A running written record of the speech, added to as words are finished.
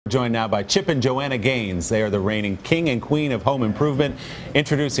Joined now by Chip and Joanna Gaines. They are the reigning king and queen of home improvement,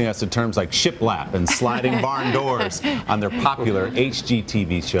 introducing us to terms like shiplap and sliding barn doors on their popular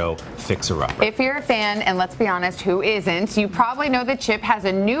HGTV show, Fixer Upper. If you're a fan, and let's be honest, who isn't, you probably know that Chip has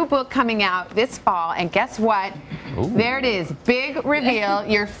a new book coming out this fall, and guess what? Ooh. There it is, big reveal.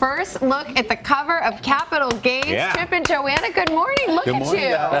 Your first look at the cover of Capital Gains. Yeah. Chip and Joanna, good morning. Look at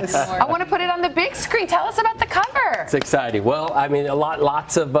you. Guys. I want to put it on the big screen. Tell us about the cover. It's exciting. Well, I mean,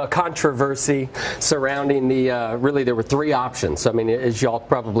 lots of controversy surrounding the, really there were three options. I mean, as y'all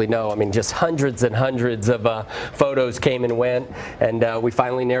probably know, I mean, just hundreds and hundreds of photos came and went, and we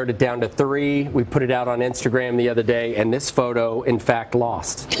finally narrowed it down to three. We put it out on Instagram the other day, and this photo, in fact,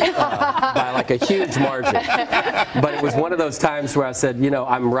 lost by like a huge margin. But it was one of those times where I said, you know,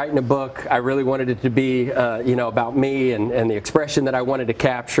 I'm writing a book. I really wanted it to be, you know, about me and the expression that I wanted to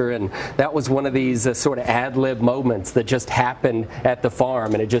capture, and that was one of these sort of ad-lib moments that just happened at the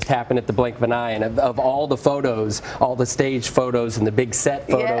farm, and it just happened at the blink of an eye. And of all the photos, all the stage photos and the big set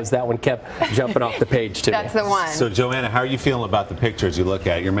photos, that one kept jumping off the page to me. That's the one. So Joanna, how are you feeling about the pictures you look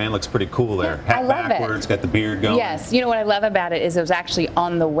at? Your man looks pretty cool there. Hat backwards, got the beard going. Yes, you know what I love about it is it was actually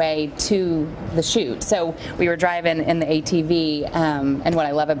on the way to the shoot. So we were driving in the ATV, and what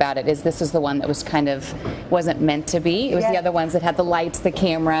I love about it is this is the one that was kind of wasn't meant to be. It was the other ones that had the lights, the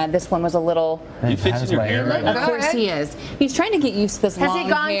camera. This one was a little. You fixing your hair right now? Of course he is. He's trying to get used to this long hair. Has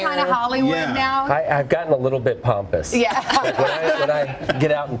he gone kind of Hollywood now? I've gotten a little bit pompous. Yeah. Like when I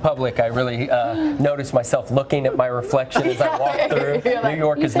get out in public, I really notice myself looking at my reflection as I walk through. New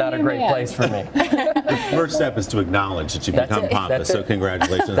York is not a great place for me. The first step is to acknowledge that you've become pompous, so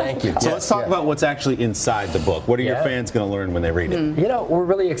congratulations. Thank you. So let's talk about what's actually inside the book. What are your fans going to learn when they read it? You know, we're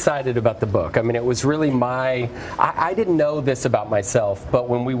really excited about the book. I mean, it was really I didn't know this about myself, but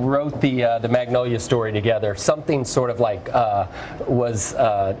when we wrote the Magnolia story together, something sort of like was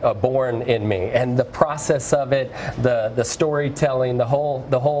born in me, and the process of it, the storytelling, the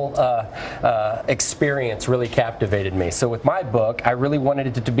whole experience really captivated me. So with my book, I really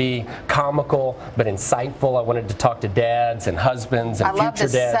wanted it to be comical but insightful. I wanted to talk to dads and husbands and future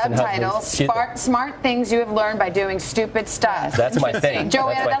dads and husbands. Subtitle: smart things you have learned by doing stupid stuff. That's my thing.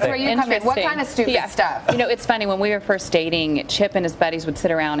 Joanna, that's where you come in. What kind of stupid stuff? You know, it's funny, when we were first dating, Chip and his buddies would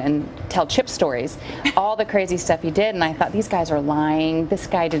sit around and tell Chip stories, all the crazy stuff he did, and I thought, these guys are lying. This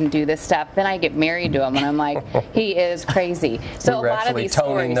guy didn't do this stuff. Then I get married to him, and I'm like, he is crazy. So we were a lot of these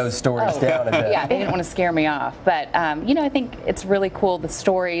toning those stories down a bit. Yeah, they didn't want to scare me off. But, you know, I think it's really cool, the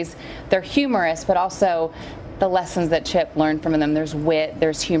stories. They're humorous, but also the lessons that Chip learned from them. There's wit,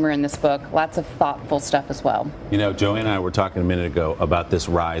 there's humor in this book, lots of thoughtful stuff as well. You know, Joanna and I were talking a minute ago about this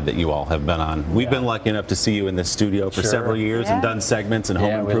ride that you all have been on. We've been lucky enough to see you in this studio for several years and done segments and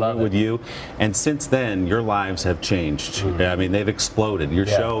home improvement with you. And since then, your lives have changed. I mean, they've exploded. Your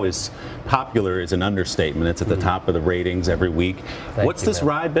show is popular is an understatement. It's at the top of the ratings every week. What's this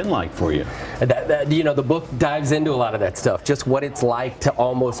ride been like for you? You know, the book dives into a lot of that stuff, just what it's like to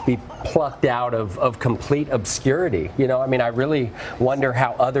almost be plucked out of complete obscurity. You know, I mean, I really wonder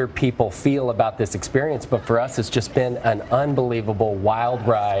how other people feel about this experience, but for us, it's just been an unbelievable wild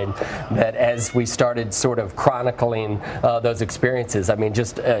ride that as we started sort of chronicling those experiences, I mean,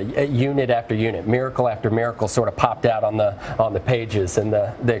 just unit after unit, miracle after miracle sort of popped out on the pages, and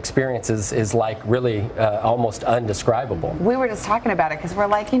the experiences is like really almost undescribable. We were just talking about it because we're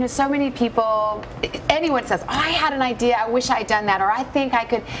like, you know, so many people, anyone says, oh, I had an idea, I wish I'd done that, or I think I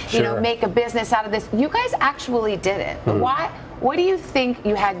could, you know, make a business out of this. You guys actually did it. What do you think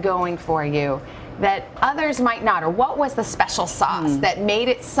you had going for you that others might not, or what was the special sauce that made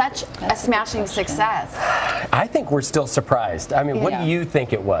it such a smashing success? I think we're still surprised. I mean, what do you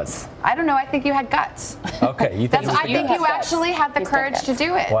think it was? I don't know. I think you had guts. Okay, you think I think you actually had the courage to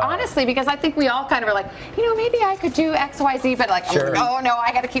do it. Wow. Honestly, because I think we all kind of were like, you know, maybe I could do X, Y, Z, but like, oh no,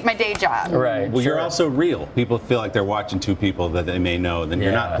 I got to keep my day job. Right. Well, you're also real. People feel like they're watching two people that they may know. Then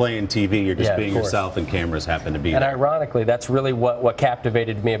you're not playing TV. You're just being yourself, and cameras happen to be there. And ironically, that's really what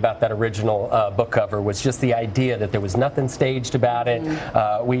captivated me about that original book cover, was just the idea that there was nothing staged about it.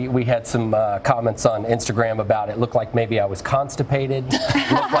 We had some comments on Instagram about it. Looked like maybe I was constipated.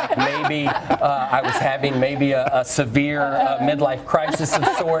 Looked like maybe I was having maybe a severe midlife crisis of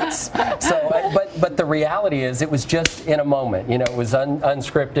sorts. So, but but the reality is, it was just in a moment. You know, it was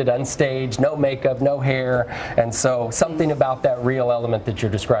unscripted, unstaged, no makeup, no hair, and so something about that real element that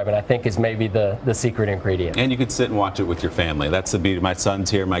you're describing, I think, is maybe the secret ingredient. And you could sit and watch it with your family. That's the beauty. My son's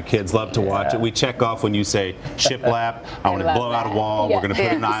here. My kids love to watch it. We check off when you say shiplap. I want to blow out a wall. We're going to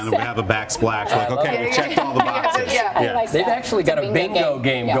put an island. We're going to have a backsplash. We're like, okay, we checked all the boxes. They've actually got a bingo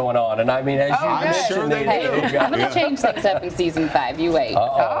game going on, and I mean, as you mentioned, I'm going to change things up in season 5. You wait.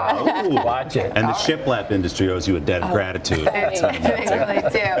 Watch it. And the shiplap industry owes you a debt of gratitude. They really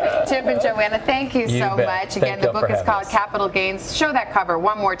do. Chip and Joanna, thank you so much. Again, the book is called Capital Gains. Show that cover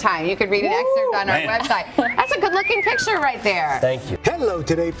one more time. You could read an excerpt on our website. That's a good-looking picture right there. Thank you. Hello,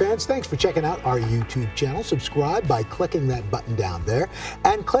 Today fans. Thanks for checking out our YouTube channel. Subscribe by clicking that button down there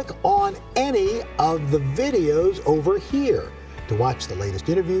and click on any of the videos over here to watch the latest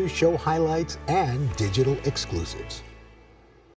interviews, show highlights, and digital exclusives.